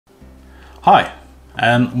Hi,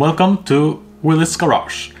 and welcome to Willis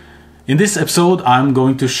Garage. In this episode I'm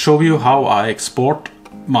going to show you how I export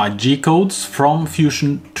my G-codes from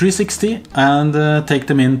Fusion 360 and take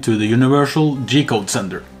them into the universal G-code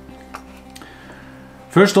sender.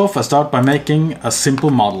 First off, I start by making a simple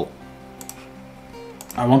model.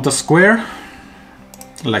 I want a square,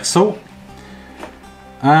 like so,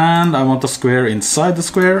 and I want a square inside the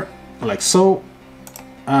square, like so,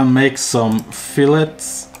 and make some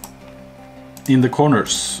fillets in the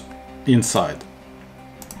corners inside,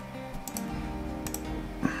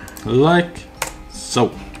 like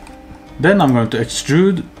so. Then I'm going to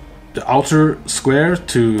extrude the outer square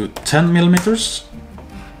to 10 millimeters,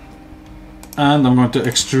 and I'm going to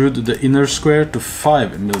extrude the inner square to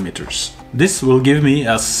 5 millimeters. This will give me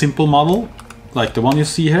a simple model like the one you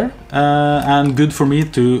see here, and good for me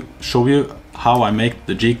to show you how I make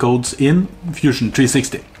the G-codes in Fusion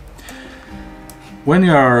 360. When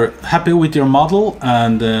you are happy with your model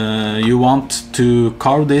and you want to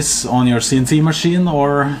carve this on your CNC machine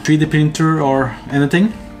or 3D printer or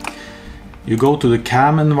anything, you go to the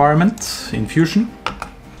CAM environment in Fusion.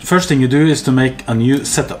 The first thing you do is to make a new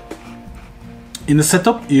setup. In the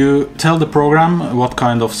setup you tell the program what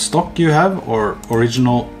kind of stock you have or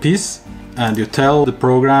original piece, and you tell the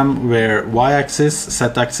program where Y-axis,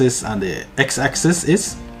 Z-axis and the X-axis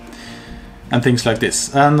is, and things like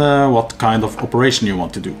this, and what kind of operation you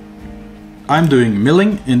want to do. I'm doing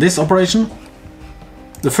milling in this operation.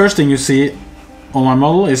 The first thing you see on my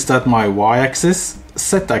model is that my Y-axis,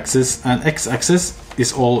 Z-axis and X-axis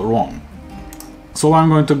is all wrong. So I'm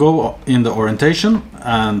going to go in the orientation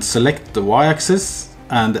and select the Y-axis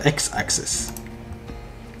and the X-axis.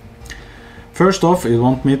 First off, it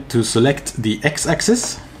wants me to select the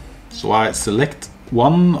X-axis, so I select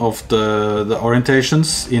one of the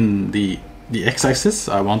orientations in the X-axis.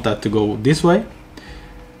 I want that to go this way,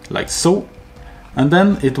 like so. And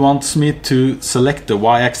then it wants me to select the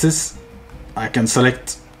Y-axis. I can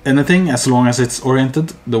select anything as long as it's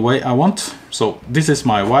oriented the way I want. So this is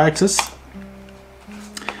my Y-axis.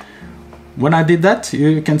 When I did that,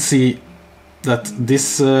 you can see that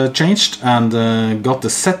this changed and got the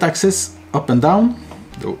Z-axis up and down,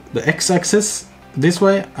 the X-axis this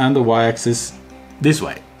way and the Y-axis this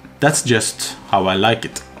way. That's just how I like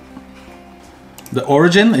it. The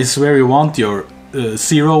origin is where you want your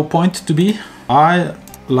 0 point to be. I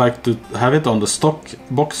like to have it on the stock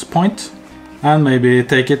box point and maybe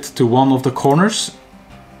take it to one of the corners,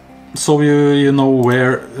 so you know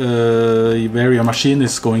where your machine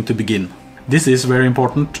is going to begin. This is very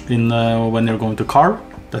important in when you're going to carve,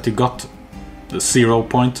 that you got the 0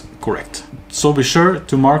 point correct. So be sure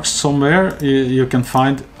to mark somewhere you can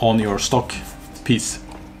find on your stock piece.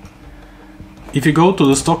 If you go to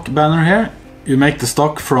the stock banner here, you make the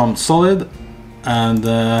stock from solid, and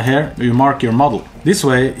here you mark your model. This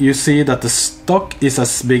way you see that the stock is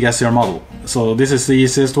as big as your model. So this is the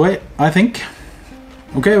easiest way, I think.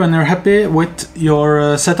 Okay, when you're happy with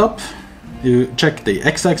your setup, you check the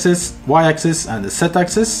X-axis, Y-axis and the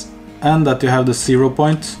Z-axis, and that you have the 0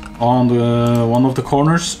 point on one of the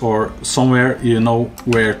corners or somewhere you know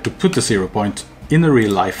where to put the 0 point in the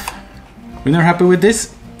real life. When you're happy with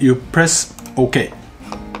this, you press OK.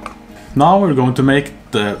 Now we're going to make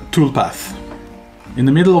the toolpath. In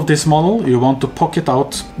the middle of this model you want to pocket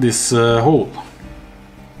out this hole.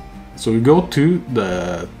 So you go to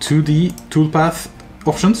the 2D toolpath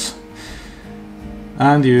options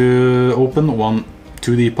and you open one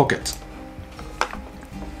 2D pocket.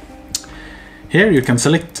 Here you can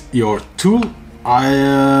select your tool.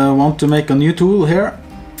 I want to make a new tool here.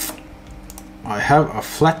 I have a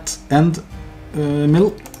flat end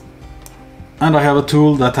mill, and I have a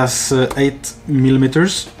tool that has 8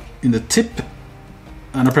 millimeters in the tip,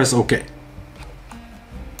 and I press OK.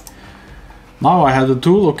 Now I have the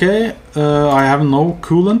tool, OK. I have no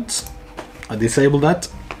coolant. I disable that.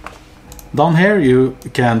 Down here you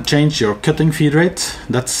can change your cutting feed rate.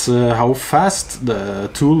 That's how fast the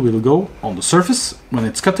tool will go on the surface when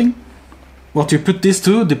it's cutting. What you put this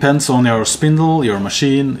to depends on your spindle, your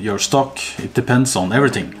machine, your stock. It depends on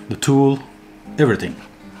everything. The tool, everything.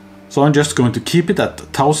 So I'm just going to keep it at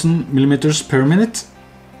 1000 millimeters per minute.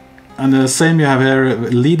 And the same you have here,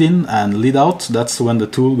 lead in and lead out. That's when the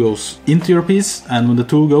tool goes into your piece and when the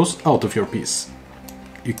tool goes out of your piece.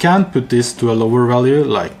 You can put this to a lower value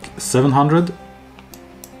like 700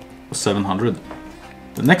 or 700.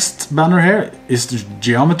 The next banner here is the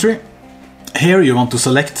geometry. Here you want to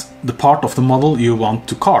select the part of the model you want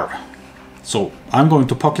to carve. So I'm going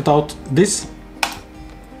to pocket out this.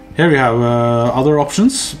 Here you have other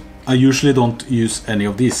options. I usually don't use any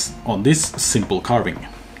of these on this simple carving.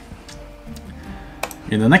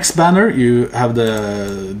 In the next banner you have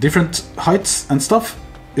the different heights and stuff.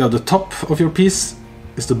 You have the top of your piece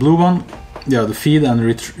is the blue one. You have the feed and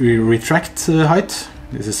retract height.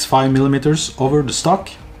 This is 5 millimeters over the stock.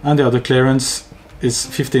 And the other clearance is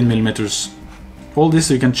 15 millimeters. All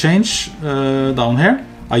this you can change down here.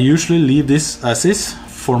 I usually leave this as is.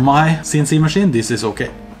 For my CNC machine this is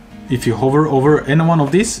okay. If you hover over any one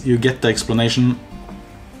of these, you get the explanation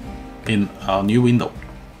in a new window.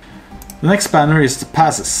 The next banner is the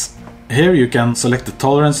passes. Here you can select the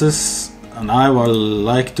tolerances, and I will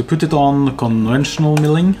like to put it on conventional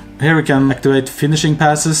milling. Here you can activate finishing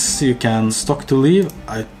passes, you can stock to leave.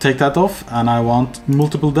 I take that off and I want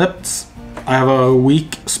multiple depths. I have a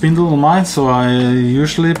weak spindle on mine, so I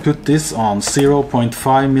usually put this on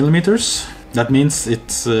 0.5 millimeters. That means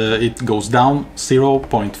it goes down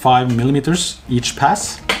 0.5 millimeters each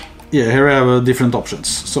pass. Yeah, here I have different options,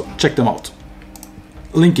 so check them out.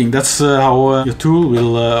 Linking, that's how your tool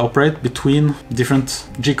will operate between different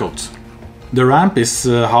G-codes. The ramp is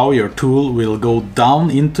how your tool will go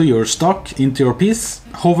down into your stock, into your piece.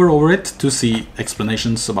 Hover over it to see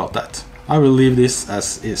explanations about that. I will leave this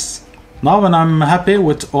as is. Now when I'm happy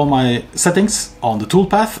with all my settings on the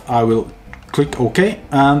toolpath, I will click OK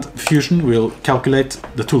and Fusion will calculate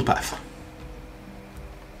the toolpath.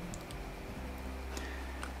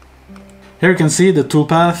 Here you can see the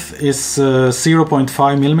toolpath is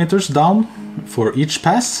 0.5 millimeters down for each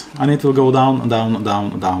pass, and it will go down, down,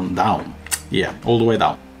 down, down, down. Yeah, all the way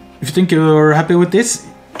down. If you think you're happy with this,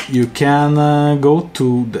 you can go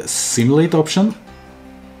to the simulate option,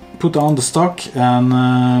 put on the stock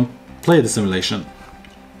and play the simulation.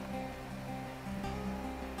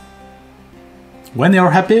 When you're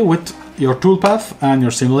happy with your toolpath and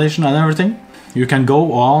your simulation and everything, you can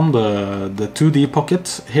go on the 2D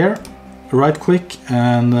pocket here, right click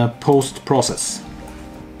and PostProcess.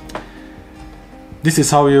 This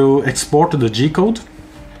is how you export the G-code.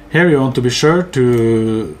 Here you want to be sure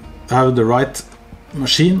to have the right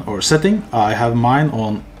machine or setting. I have mine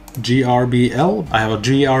on GRBL. I have a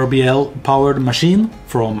GRBL powered machine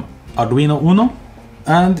from Arduino Uno.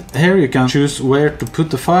 And here you can choose where to put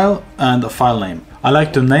the file and a file name. I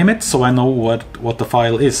like to name it so I know what the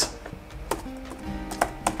file is.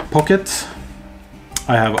 Pocket.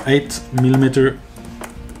 I have 8mm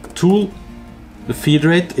tool. The feed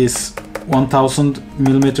rate is 1000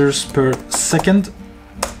 millimeters per second.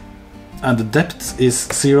 And the depth is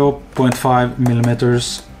 0.5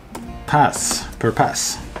 millimeters per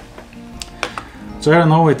pass. So here I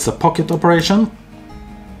know it's a pocket operation.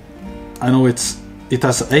 I know it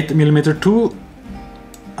has an 8mm tool.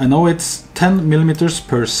 I know it's 10 millimeters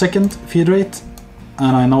per second feed rate,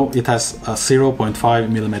 and I know it has a 0.5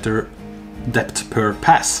 millimeter depth per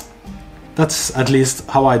pass. That's at least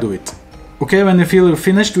how I do it. Okay, when you feel you're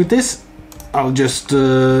finished with this, I'll just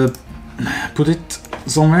put it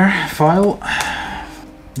somewhere, file.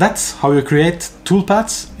 That's how you create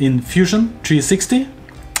toolpaths in Fusion 360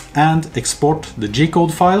 and export the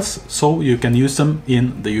G-code files so you can use them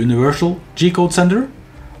in the Universal G-code Sender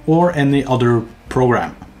or any other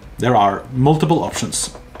program. There are multiple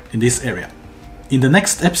options in this area. In the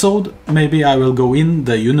next episode, maybe I will go in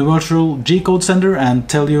the Universal G-code Sender and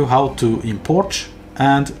tell you how to import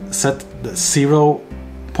and set the 0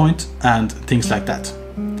 point and things like that.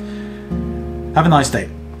 Have a nice day.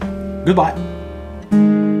 Goodbye.